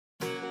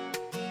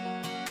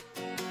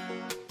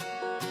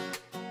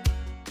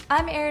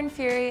I'm Erin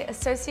Fury,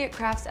 Associate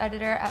Crafts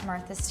Editor at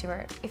Martha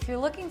Stewart. If you're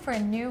looking for a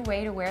new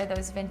way to wear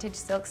those vintage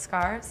silk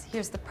scarves,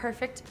 here's the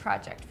perfect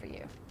project for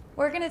you.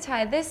 We're going to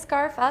tie this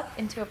scarf up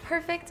into a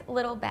perfect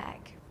little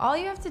bag. All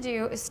you have to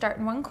do is start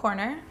in one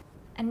corner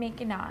and make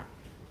a knot.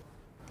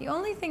 The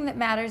only thing that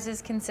matters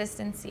is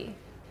consistency.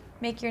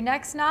 Make your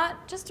next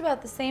knot just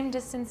about the same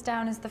distance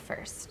down as the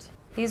first.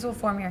 These will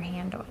form your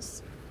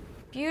handles.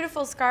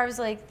 Beautiful scarves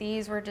like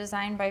these were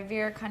designed by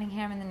Vera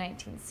Cunningham in the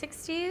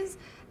 1960s,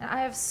 and I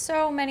have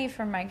so many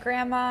from my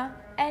grandma.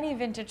 Any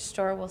vintage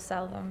store will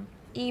sell them.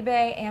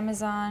 eBay,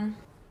 Amazon.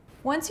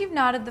 Once you've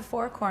knotted the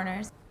four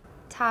corners,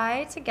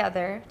 tie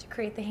together to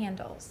create the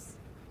handles.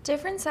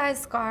 Different size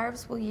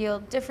scarves will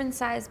yield different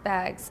size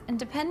bags, and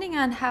depending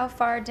on how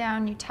far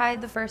down you tied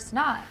the first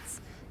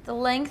knots, the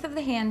length of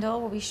the handle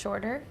will be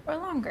shorter or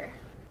longer.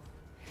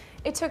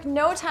 It took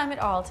no time at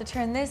all to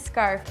turn this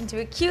scarf into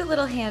a cute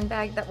little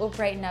handbag that will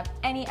brighten up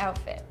any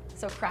outfit,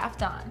 so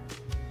craft on.